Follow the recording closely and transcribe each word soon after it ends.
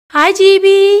Hi,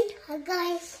 GB. Hi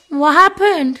guys. What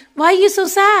happened? Why are you so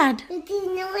sad? Because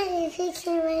nobody's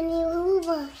fixing my new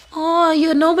Hoover. Oh,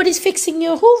 nobody's fixing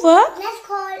your Hoover? Let's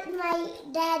call my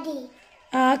daddy.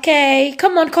 Okay,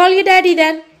 come on, call your daddy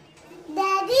then.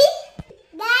 Daddy?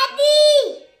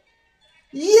 Daddy!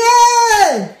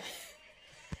 Yeah!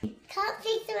 Come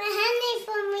fix my handy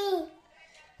for me.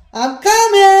 I'm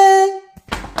coming!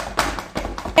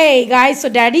 Hey guys, so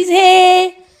daddy's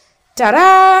here.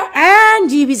 Ta-da! And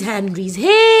GB's Henry's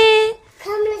here.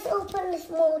 Come, let's open this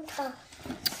motor.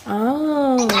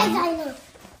 Oh. Guys, I know.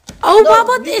 Oh, what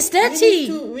about this? Dirty.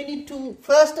 We need to,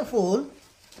 first of all,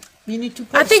 we need to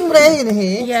I put think- spray in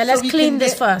here. Yeah, let's we clean can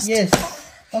this first. Yes.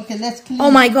 Okay, let's clean.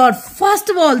 Oh my god, first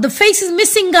of all, the face is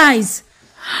missing, guys.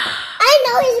 I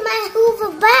know it's my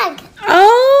Hoover bag.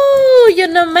 Oh, your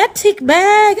pneumatic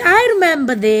bag. I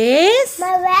remember this.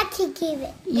 My Ratty gave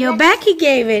it. Your Becky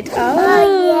gave it. Oh,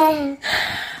 Oh. yeah.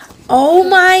 Oh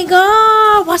my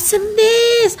god, what's in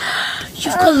this?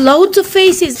 You've got loads of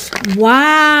faces.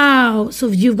 Wow. So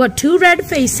you've got 2 red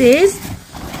faces.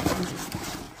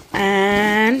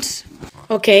 And,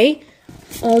 okay.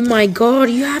 Oh my god,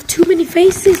 you have too many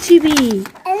faces, GB.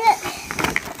 And look.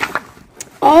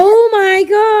 Oh my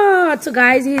god. So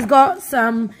guys, he's got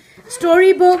some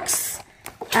storybooks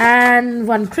and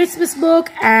 1 Christmas book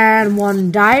and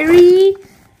 1 diary.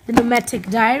 The pneumatic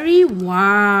diary.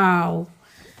 Wow.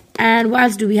 And what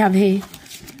else do we have here?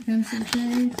 Pencil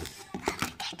case.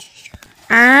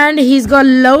 And he's got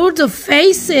loads of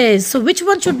faces. So which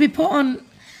one should we put on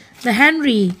the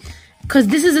Henry? Because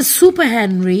this is a super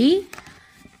Henry.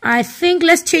 I think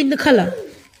let's change the color.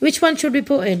 Which one should we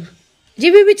put in?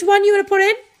 GB, which one you want to put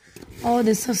in? Oh,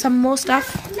 there's some more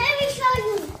stuff. Let me show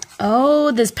you.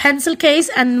 Oh, this pencil case.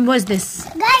 And what's this?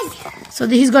 Guys. So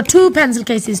he's got 2 pencil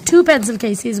cases. 2 pencil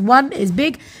cases. 1 is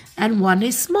big and 1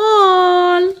 is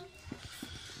small.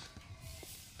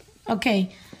 Okay.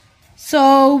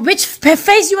 So which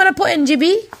face you want to put in, GB?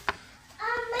 Let me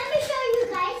show you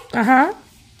guys. Uh-huh.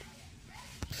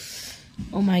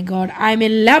 Oh my god, I'm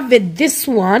in love with this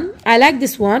one. I like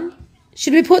this one.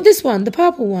 Should we put this one, the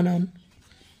purple one on?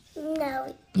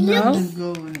 No. No? Just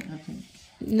go in, I think.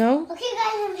 No? Okay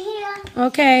guys, I'm here.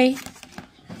 Okay.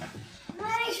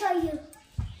 Let me show you.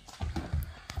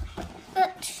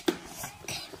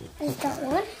 There's that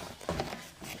one.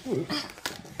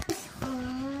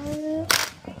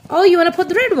 Oh, you want to put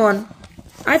the red one?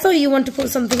 I thought you want to put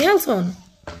something else on.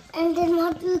 And then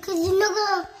what? Because you're not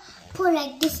gonna put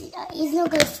like this. It's not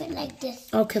gonna fit like this.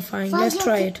 Okay, fine. First Let's you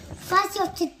try have it. to- First, you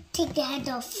have to take the head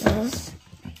off. Done.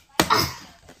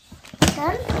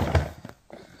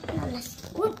 Now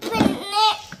let's open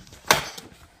it.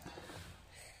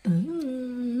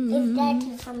 It's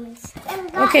dirty from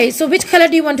inside. Okay, so which color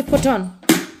do you want to put on?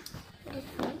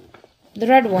 The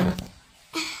red one.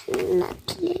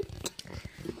 Not yet.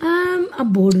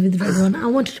 I'm bored with the red one. I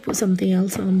wanted to put something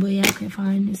else on, but yeah, okay,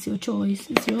 fine. It's your choice.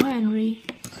 It's your Henry.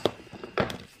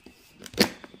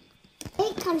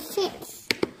 It can fit.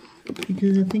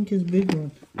 Because I think it's big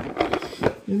one.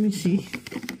 Let me see.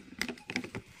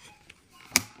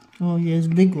 Oh yeah, it's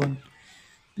big one.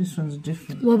 This one's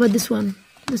different. What about this one?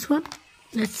 This one?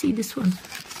 Let's see this one.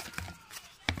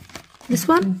 This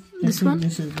one? I This think one?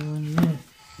 This is the one, yeah.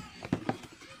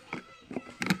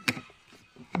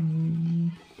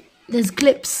 There's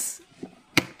clips.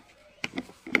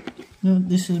 No,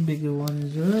 this is a bigger one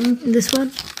as well. This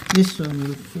one? This one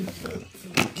will fit.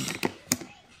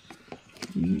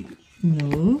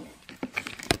 No.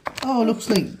 Oh, looks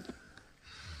like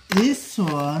this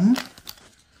one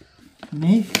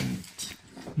may fit.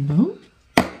 No?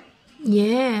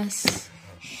 Yes.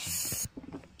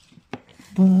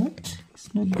 But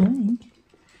it's not going.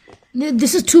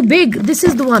 This is too big. This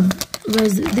is the one. Where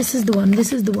is it? This is the one.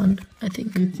 This is the one, I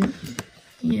think. You think?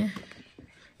 Yeah.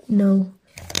 No.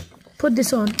 Put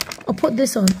this on. Or put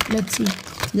this on. Let's see.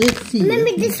 Let's see.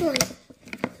 Remember this one.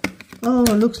 Oh,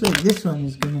 looks like this one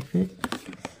is gonna fit.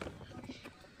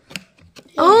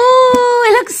 Oh,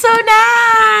 it looks so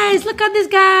nice. Look at this,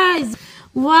 guys.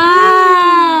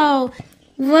 Wow.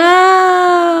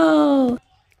 Wow.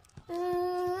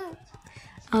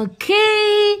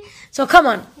 Okay. So come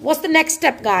on. What's the next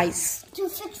step, guys? To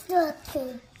fix the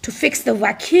thing. To fix the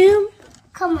vacuum?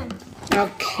 Come on.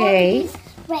 Okay.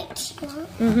 Right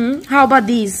now. How about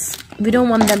these? We don't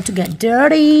want them to get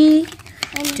dirty.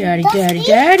 Dirty, dirty,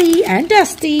 dirty, and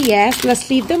dusty. Yes, let's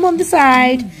leave them on the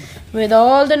side with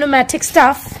all the pneumatic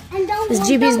stuff. And don't This is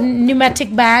GB's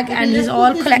pneumatic bag and his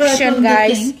all collection,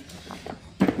 guys.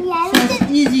 Yeah, So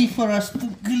it's easy for us to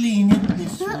clean it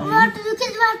this way. we have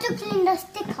to clean the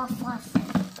stick off first.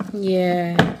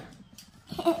 Yeah.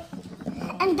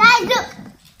 And guys, look.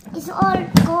 It's all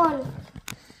gone.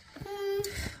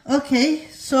 Okay,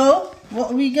 so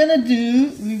what we're gonna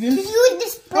do, we will... Just use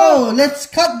this spray. Oh, let's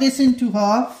cut this into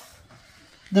half.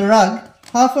 The rug.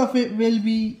 Half of it will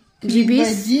be cleaned by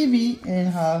GB's? GB and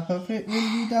half of it will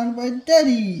be done by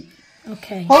Daddy.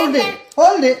 Okay. Hold it,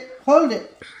 hold it, hold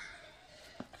it.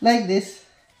 Like this.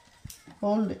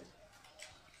 Hold it.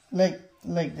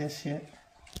 Like this here.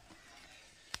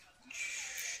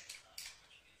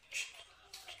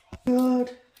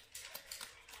 God.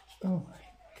 Oh my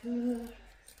God.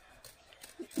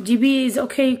 GB is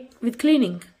okay with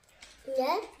cleaning.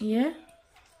 Yeah. Yeah.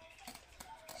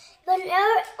 When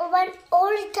all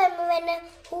the time when I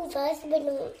hoovers, guys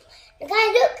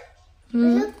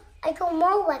look, I got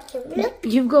more vacuum. Look,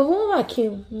 You've got one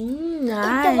vacuum. it's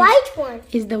Nice. the white one.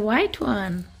 Is the white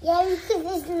one. Yeah,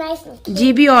 because it's nice and clean.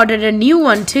 GB ordered a new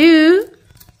one too. Okay,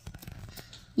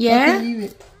 Yeah. leave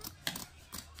it.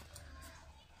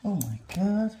 Oh my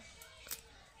God.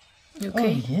 Okay. Oh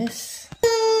yes.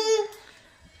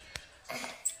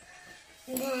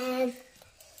 Then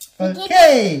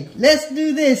Okay, let's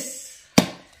do this.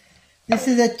 This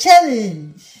is a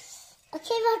challenge.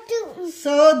 okay, what do?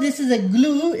 So this is a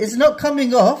glue. It's not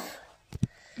coming off.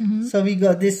 So we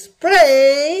got this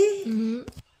spray.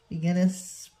 We're gonna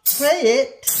spray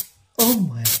it. Oh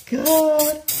my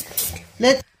God.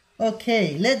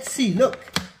 Let's see. Look,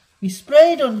 we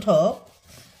sprayed on top.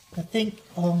 I think,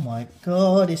 oh my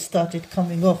God, it started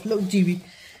coming off. Look, GB,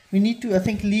 we need to, I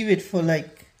think, leave it for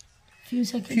like Few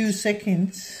seconds. few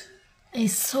seconds.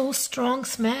 It's so strong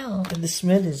smell. And the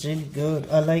smell is really good.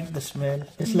 I like the smell.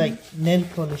 It's like nail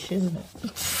polish, isn't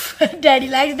it? Daddy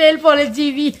likes nail polish,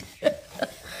 GB.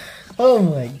 Oh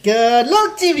my God.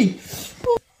 Look, GB.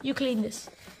 You clean this.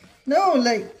 No,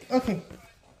 okay.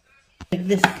 Like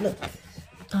this, look.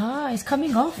 Ah, it's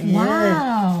coming off. Yeah.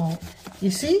 Wow.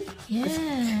 You see? Yeah.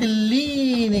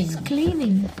 Cleaning.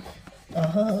 Cleaning.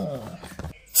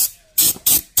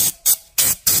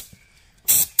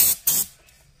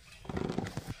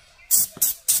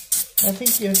 I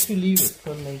think you have to leave it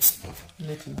for like a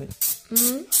little bit. It's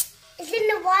in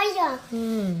the wire.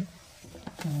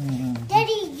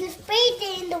 Daddy, you sprayed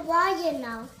it in the wire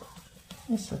now.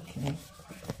 It's okay.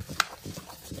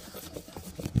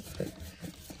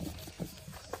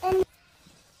 And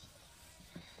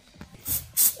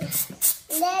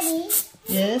Daddy,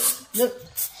 Yes, look.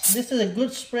 This is a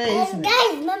good spray, isn't it?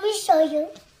 guys, let me show you.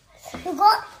 You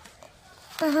got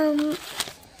 5,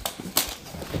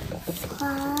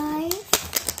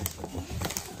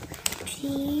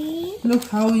 3, Look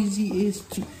how easy it is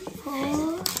to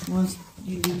 4, once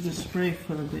you do the spray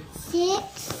for a bit. 6,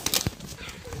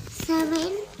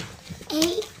 7,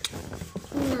 8,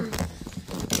 9.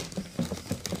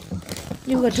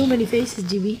 You've got too many faces,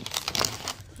 GB.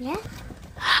 Yeah?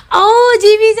 Oh,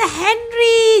 GB is a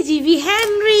Henry. GB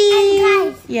Henry. And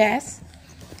guys, Yes.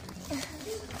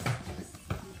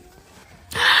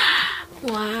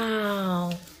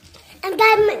 Wow. and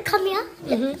guys, come here.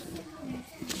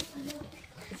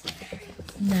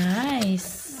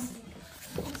 Nice.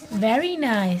 Very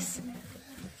nice.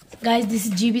 Guys, this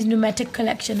is GB's pneumatic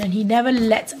collection and he never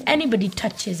lets anybody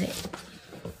touches it.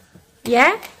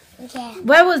 Yeah? Yeah.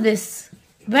 Where was this?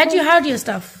 Where do you hide your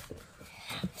stuff?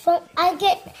 From I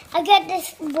get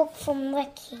this book from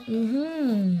Ricky.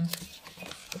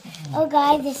 Oh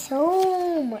guys, there's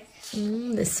so much.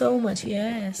 There's so much,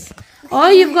 yes. Oh,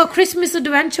 you've got Christmas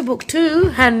adventure book too,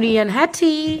 Henry and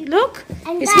Hattie. Look,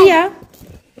 And it's Dad. here.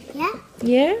 Yeah?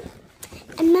 Yeah.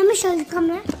 And Mama show the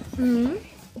camera.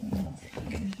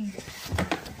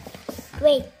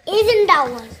 Wait, isn't that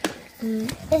one?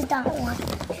 Is that one?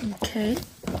 Okay.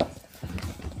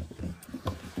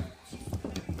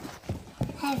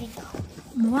 Here we go.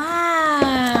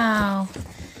 Wow.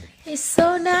 It's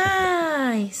so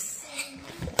nice.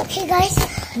 Okay guys,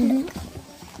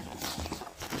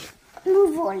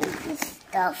 move all of this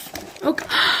stuff. Okay.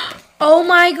 Oh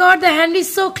my God, the hand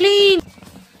is so clean.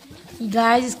 You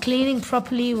guys is cleaning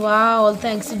properly. Wow, all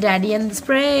thanks to Daddy and the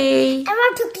spray. I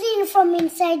want to clean from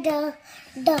inside the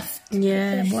dust.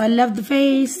 Yeah, I love the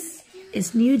face.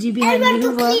 It's new GB I hand want to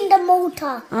remover. clean the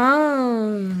motor.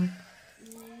 Oh,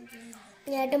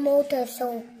 Yeah, the motor is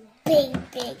so big.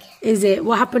 is it?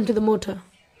 What happened to the motor?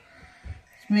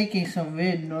 It's making some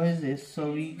weird noises,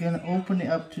 so we're gonna open it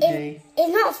up today.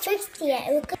 It's not fixed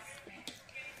yet.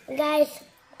 Guys,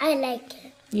 I like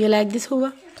it. You like this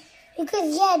Hoover?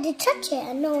 Because yeah, they touch it,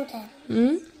 I know that.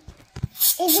 Hmm?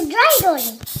 Is it dried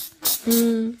already?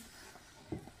 Hmm.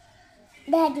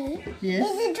 Daddy? Yes.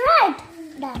 Is it dried?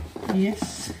 Dad,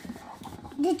 Yes.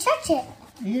 they touch it.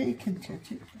 Yeah, you can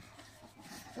touch it.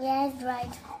 Yeah, it's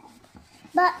dried.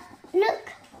 But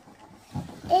look,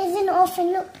 is off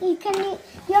and look, you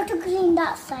have to clean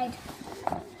that side.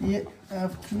 Yeah,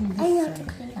 I've cleaned And you this have to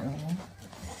side. clean that.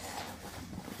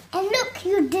 And look,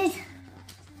 you did.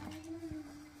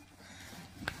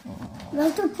 You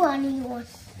have to put on new one.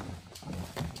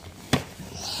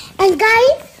 And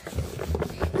guys,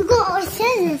 we got our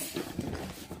scissors.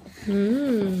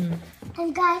 And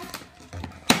guys,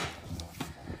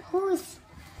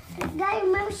 guys,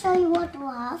 let me show you what we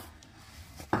have.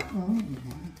 Oh,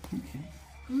 okay.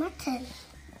 Mutton.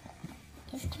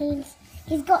 He's clean.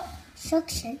 He's got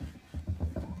suction.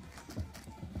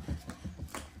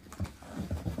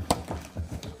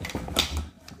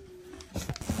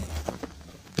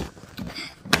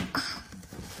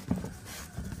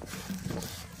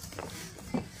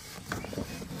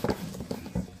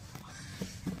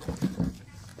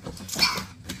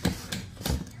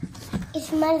 It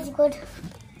smells good.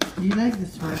 You like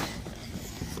this one?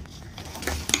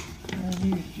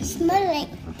 It smells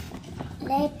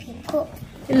like people.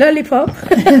 Lollipop.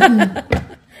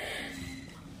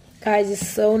 Guys, it's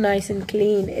so nice and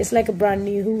clean. It's like a brand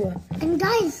new Hoover. And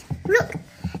guys, look,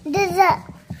 there's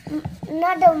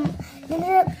not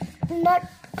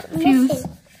Fuse.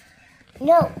 missing.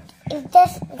 No, it's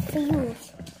just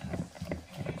fuse.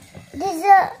 There's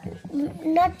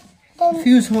not the.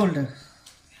 Fuse holder.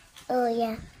 Oh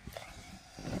yeah.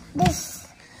 This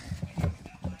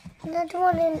not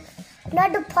one in,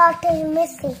 not the part is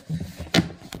missing.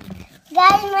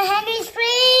 Guys, my hand is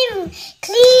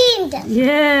cleaned.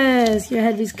 Yes, your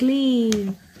head is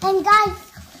clean. And guys,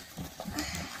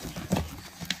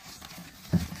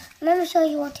 let me show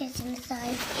you what is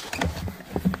inside.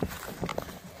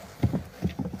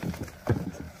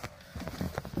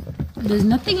 There's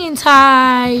nothing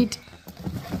inside.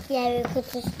 Yeah, we could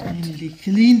just start. Finally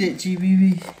cleaned it,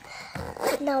 GBB.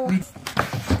 No.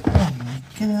 Oh my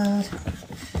god.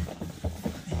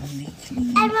 Finally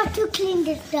cleaned. I want to clean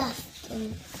this dust.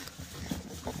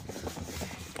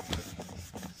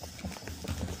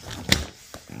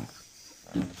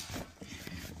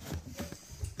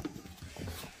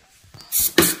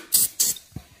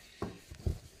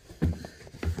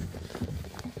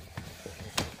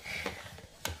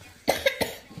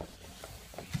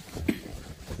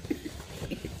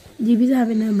 GB's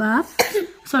having a bath.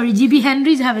 Sorry, GB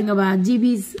Henry's having a bath.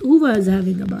 GB's Hoover's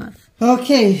having a bath.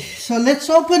 Okay, so let's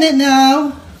open it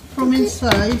now from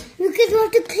inside. You guys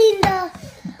want to clean the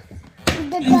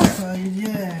dust. Inside,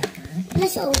 yeah.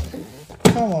 Let's open.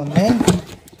 Come on, man.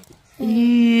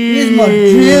 Here's my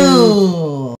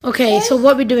drill. Okay, so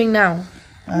what we're doing now?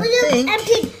 I Will you think.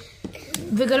 empty?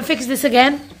 We're gonna fix this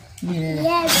again. Yeah.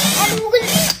 Yes.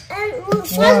 And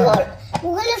first of all,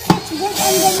 we're gonna fix this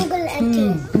and then we're gonna empty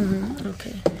it.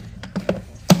 Okay.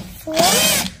 4.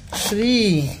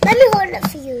 3, Let me hold it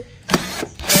for you.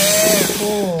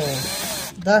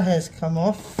 4. That has come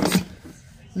off.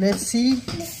 Let's see.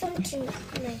 There's something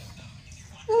nice.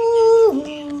 Ooh.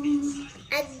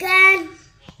 Again.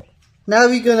 Now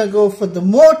we're gonna go for the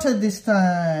motor this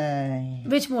time.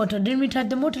 Which motor? Didn't we touch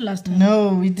the motor last time?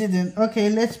 No, we didn't. Okay,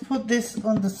 let's put this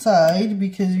on the side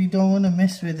because we don't want to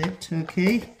mess with it.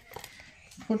 Okay,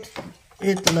 put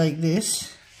it like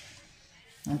this.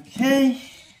 Okay.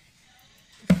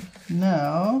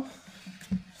 Now.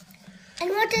 And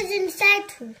what is inside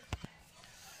too?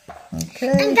 Okay.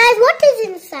 And guys, what is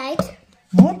inside?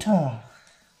 Motor.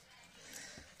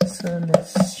 So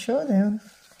let's show them.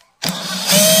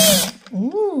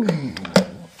 Ooh.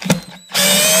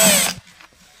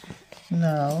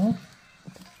 Now.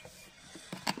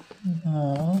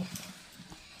 Now.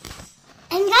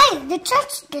 And guys, they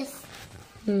touched this.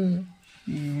 Hmm.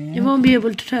 Yeah. You won't be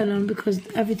able to turn on because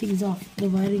everything's off. The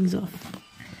wiring's off.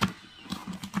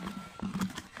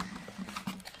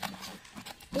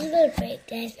 It's gonna break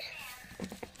this.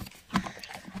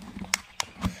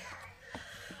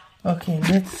 Okay,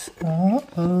 let's.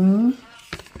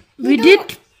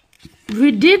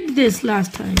 We did this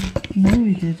last time. No,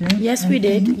 we didn't. Yes, we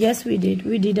did. Yes, we did.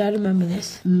 We did. I remember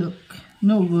this. Look.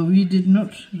 No, but we did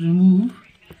not remove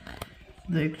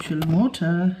the actual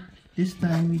motor. This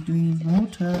time we're doing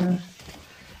motor.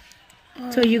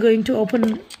 So you're going to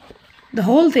open the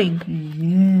whole thing.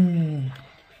 Yeah.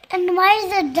 And why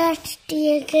is it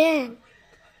dirty again?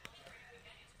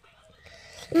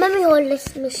 Let me hold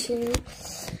this machine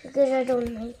because I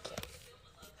don't like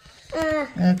it.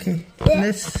 Okay,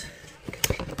 let's.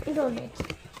 You don't like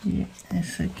it. Yeah, a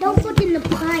second. Don't put in the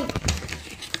pipe,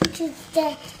 which is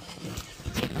dead.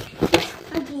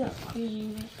 I'll be not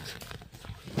cleaning it.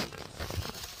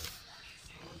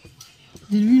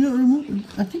 Did we not remove it?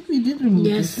 I think we did remove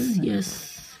Yes, this. Didn't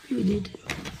yes, we did.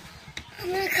 Oh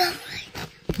my god.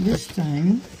 This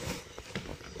time.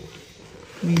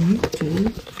 we need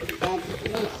to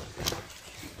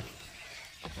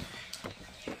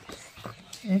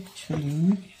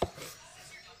actually,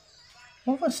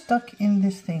 what was stuck in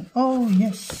this thing? Oh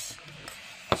yes,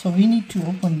 so we need to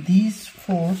open these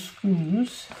 4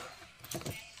 screws.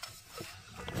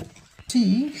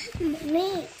 See,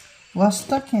 Me. what's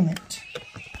stuck in it?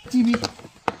 GB,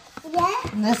 Yeah.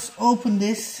 let's open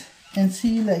this and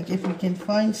see like if we can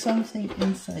find something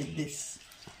inside this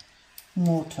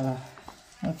motor.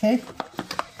 Okay.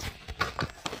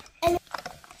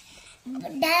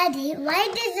 Daddy, why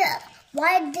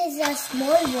does a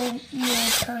small motor?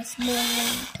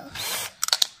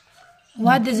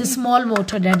 What is a small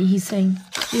motor, Daddy? He's saying.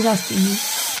 He's asking me.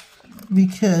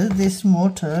 Because this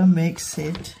motor makes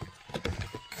it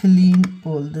clean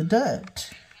all the dirt.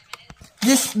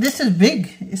 This is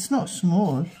big. It's not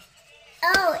small.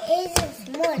 Oh, it's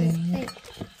small. It's big.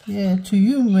 Yeah, to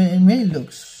you it may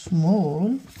look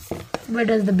small. Where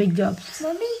does the big job?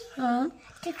 Mommy, Huh?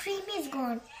 the cream is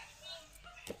gone.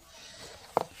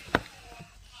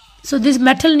 So this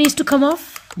metal needs to come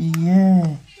off?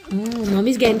 Yeah. Oh,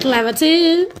 Mommy's getting clever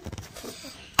too.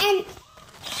 And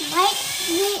where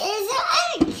is the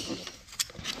egg?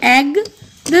 Egg?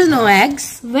 There's no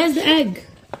eggs. Where's the egg?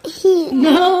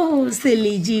 No,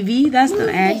 silly GB. That's no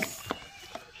egg.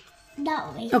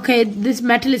 That way. Okay, this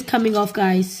metal is coming off,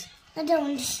 guys. I don't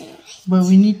understand. But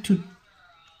we need to.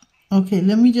 Okay,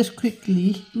 let me just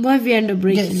quickly What if we end up get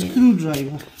breaking it?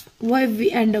 screwdriver. What if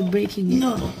we end up breaking it?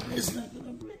 No, it's not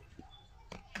gonna break.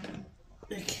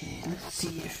 Okay, let's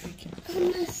see if we can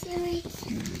I'm not sorry.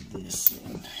 do this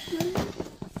one.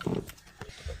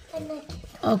 I'm not.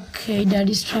 Okay,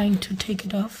 Daddy's trying to take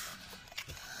it off.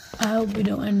 I hope we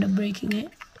don't end up breaking it.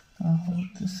 I'll hold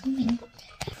this in.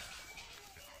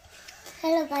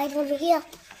 Hello guys, over here.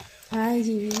 Hi,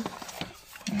 GB.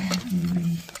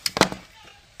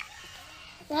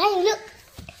 Right, look.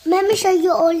 Let me show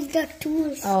you all the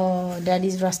tools. Oh,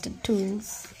 Daddy's rusted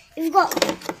tools. We've got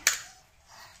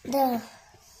the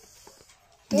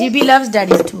GB loves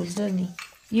Daddy's tools, doesn't he?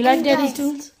 You like He Daddy's does.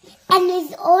 tools? and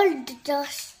it's all the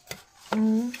dust.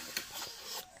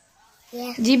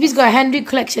 Yeah. GB's got a Henry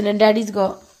collection and Daddy's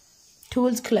got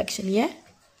tools collection, yeah?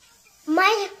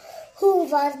 My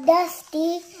Hoover's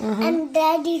dusty and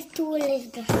Daddy's tool is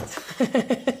dusty.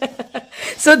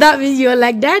 So that means you're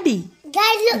like Daddy.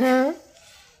 Guys, look.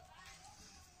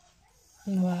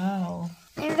 Wow.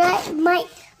 And right,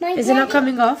 my Is daddy, it not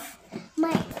coming off?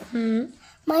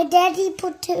 my daddy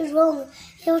put it wrong.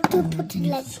 He had to put it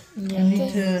like I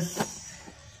need to.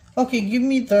 Okay, give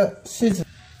me the scissors.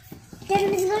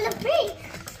 then it's gonna break.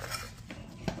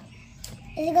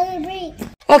 It's gonna break.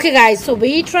 Okay guys, so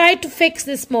we tried to fix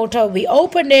this motor. We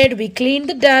opened it, we cleaned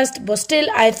the dust, but still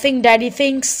I think Daddy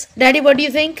thinks. Daddy, what do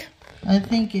you think? I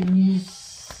think it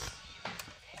needs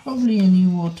probably a new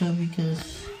motor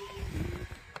because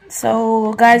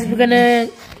So guys, we're gonna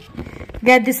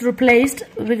get this replaced.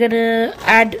 We're gonna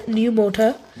add new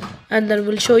motor and then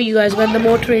we'll show you guys when the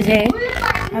motor is here.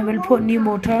 And we'll put new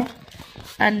motor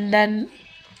and then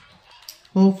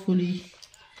hopefully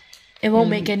it won't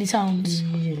make any sounds.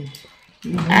 yeah.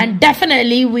 And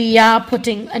definitely we are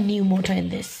putting a new motor in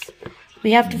this.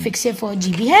 We have to fix it for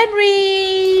GB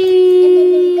Henry.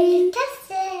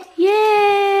 Test it.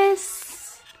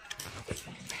 Yes.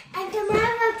 And tomorrow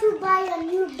I have to buy a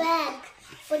new bag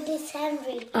for this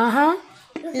Henry. Uh-huh.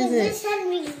 Because Is it? this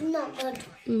Henry is not good.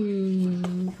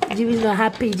 GB's not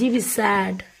happy. GB's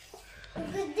sad.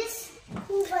 Because this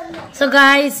Hoover not So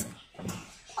guys,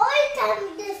 all the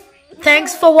time this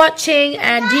thanks for watching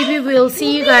and GB will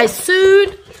see you guys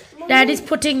soon. Daddy's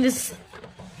putting this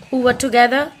Hoover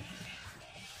together.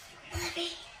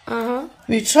 Uh-huh.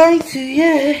 We're trying to,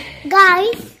 yeah.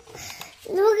 guys,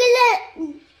 we're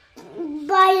gonna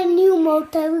buy a new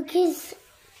motor because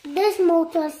this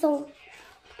motor is so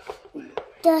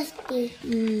dusty.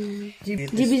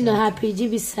 GB's not happy.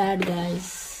 GB's sad,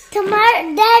 guys.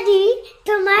 Tomorrow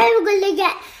we're gonna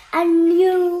get a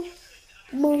new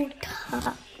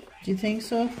motor. Do you think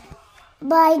so?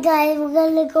 Bye guys, we're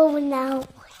gonna go now.